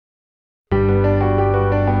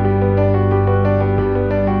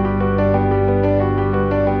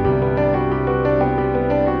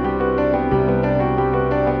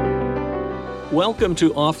Welcome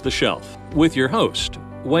to Off the Shelf with your host,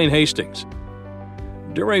 Wayne Hastings.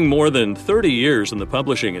 During more than 30 years in the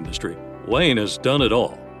publishing industry, Wayne has done it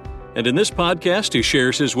all. And in this podcast, he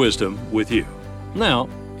shares his wisdom with you. Now,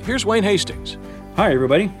 here's Wayne Hastings. Hi,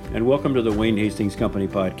 everybody, and welcome to the Wayne Hastings Company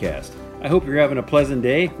podcast. I hope you're having a pleasant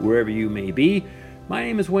day wherever you may be. My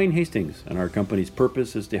name is Wayne Hastings, and our company's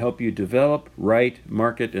purpose is to help you develop, write,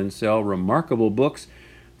 market, and sell remarkable books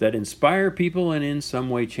that inspire people and in some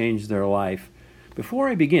way change their life. Before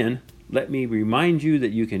I begin, let me remind you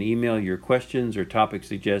that you can email your questions or topic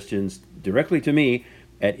suggestions directly to me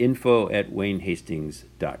at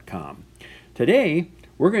info@waynehastings.com. Today,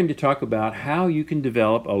 we're going to talk about how you can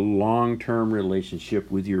develop a long-term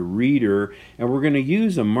relationship with your reader, and we're going to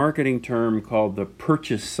use a marketing term called the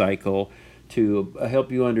purchase cycle to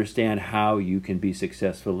help you understand how you can be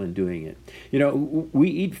successful in doing it. You know, we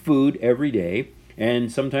eat food every day,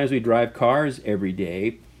 and sometimes we drive cars every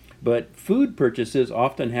day, but food purchases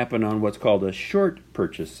often happen on what's called a short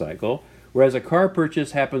purchase cycle, whereas a car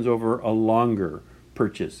purchase happens over a longer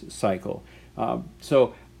purchase cycle.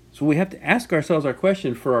 So we have to ask ourselves our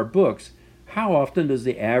question for our books: how often does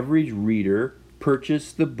the average reader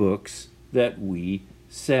purchase the books that we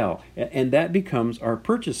sell? And that becomes our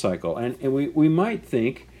purchase cycle. And we might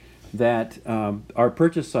think that our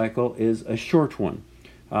purchase cycle is a short one.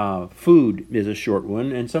 Food is a short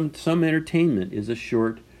one, and some entertainment is a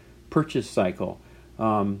short purchase cycle.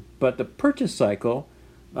 But the purchase cycle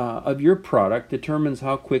of your product determines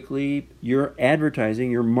how quickly your advertising,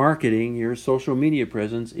 your marketing, your social media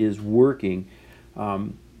presence is working.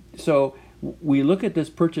 So we look at this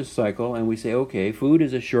purchase cycle and we say, okay, food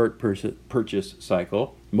is a short purchase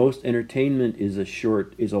cycle. Most entertainment is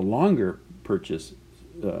a longer purchase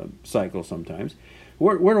cycle sometimes.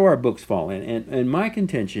 Where do our books fall in? And my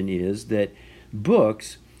contention is that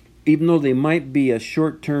books, even though they might be a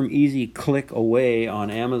short-term, easy click away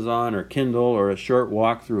on Amazon or Kindle or a short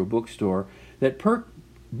walk through a bookstore, that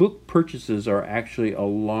book purchases are actually a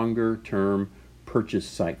longer-term purchase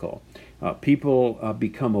cycle. People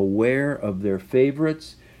become aware of their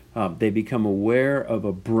favorites. They become aware of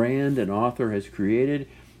a brand an author has created.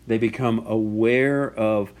 They become aware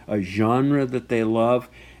of a genre that they love.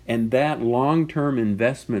 And that long-term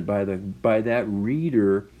investment by that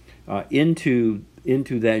reader into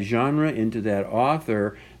that genre, into that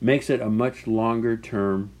author, makes it a much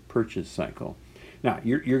longer-term purchase cycle. Now,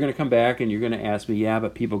 you're going to come back and you're going to ask me, yeah,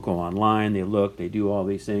 but people go online, they look, they do all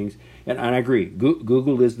these things. And I agree.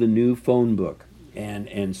 Google is the new phone book.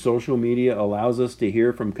 And social media allows us to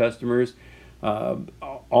hear from customers all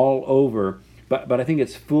over. But I think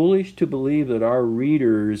it's foolish to believe that our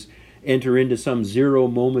readers enter into some zero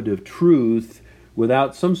moment of truth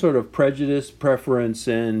without some sort of prejudice, preference,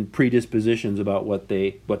 and predispositions about what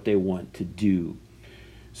they want to do.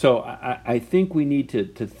 So I think we need to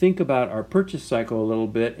think about our purchase cycle a little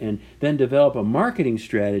bit and then develop a marketing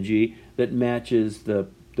strategy that matches the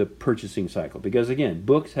purchasing cycle. Because again,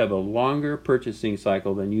 books have a longer purchasing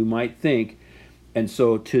cycle than you might think. And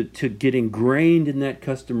so to get ingrained in that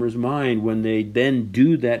customer's mind when they then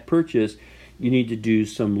do that purchase, you need to do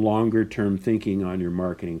some longer term thinking on your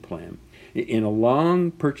marketing plan. In a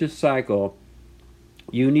long purchase cycle,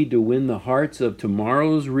 you need to win the hearts of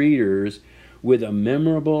tomorrow's readers with a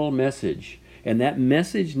memorable message. And that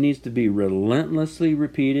message needs to be relentlessly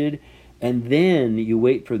repeated, and then you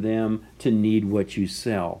wait for them to need what you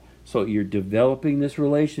sell. So you're developing this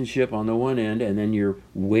relationship on the one end, and then you're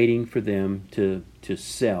waiting for them to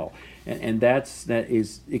sell. And that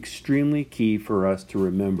is extremely key for us to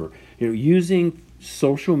remember. You know, using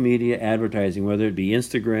social media advertising, whether it be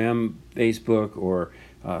Instagram, Facebook, or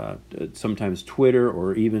sometimes Twitter,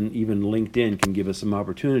 or even LinkedIn can give us some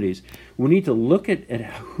opportunities. We need to look at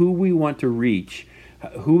who we want to reach,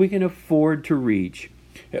 who we can afford to reach.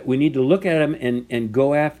 We need to look at them and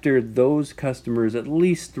go after those customers at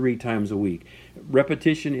least 3 times a week.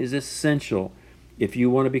 Repetition is essential if you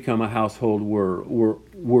want to become a household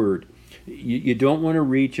word. You don't want to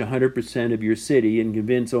reach 100% of your city and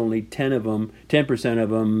convince only 10% of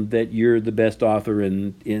them that you're the best author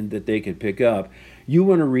in that they can pick up. You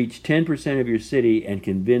want to reach 10% of your city and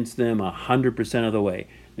convince them 100% of the way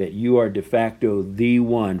that you are de facto the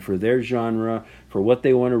one for their genre, for what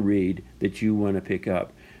they want to read, that you want to pick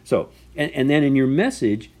up. So, and then in your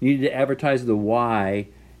message, you need to advertise the why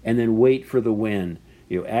and then wait for the when.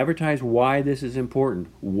 You know, advertise why this is important,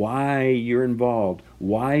 why you're involved,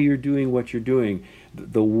 why you're doing what you're doing.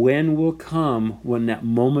 The when will come when that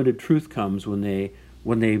moment of truth comes, when they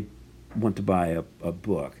want to buy a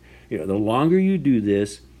book. You know, the longer you do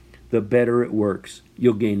this, the better it works.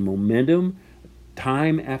 You'll gain momentum.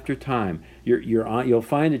 time after time. You'll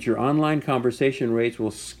find that your online conversation rates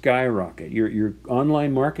will skyrocket. Your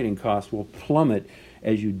online marketing costs will plummet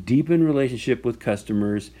as you deepen relationship with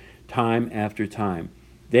customers time after time.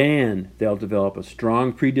 Then they'll develop a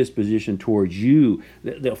strong predisposition towards you.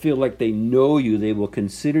 They'll feel like they know you. They will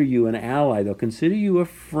consider you an ally. They'll consider you a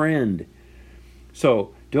friend.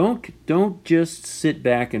 So don't just sit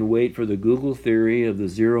back and wait for the Google theory of the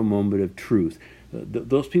zero moment of truth.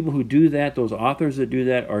 Those people who do that, those authors that do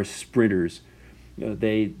that, are sprinters.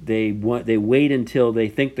 They wait until they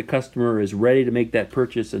think the customer is ready to make that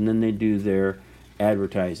purchase, and then they do their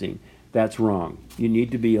advertising. That's wrong. You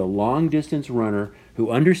need to be a long-distance runner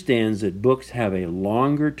who understands that books have a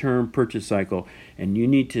longer-term purchase cycle, and you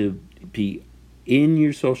need to be in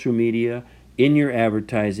your social media, in your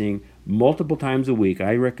advertising, multiple times a week.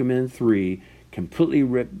 I recommend 3, completely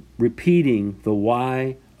repeating the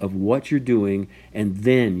why of what you're doing, and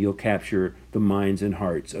then you'll capture the minds and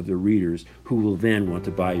hearts of the readers who will then want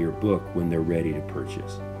to buy your book when they're ready to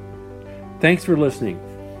purchase. Thanks for listening.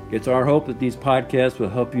 It's our hope that these podcasts will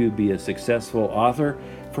help you be a successful author.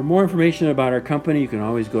 For more information about our company, you can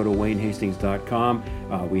always go to WayneHastings.com.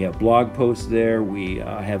 We have blog posts there. We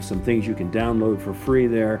have some things you can download for free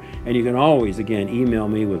there. And you can always, again, email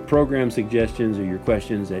me with program suggestions or your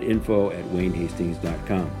questions at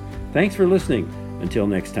info@WayneHastings.com. Thanks for listening. Until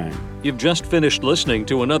next time. You've just finished listening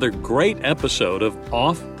to another great episode of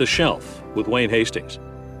Off the Shelf with Wayne Hastings.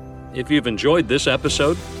 If you've enjoyed this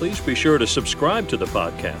episode, please be sure to subscribe to the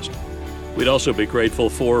podcast. We'd also be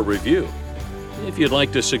grateful for a review. If you'd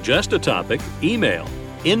like to suggest a topic, email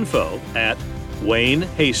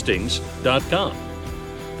info@WayneHastings.com.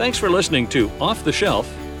 Thanks for listening to Off the Shelf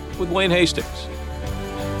with Wayne Hastings.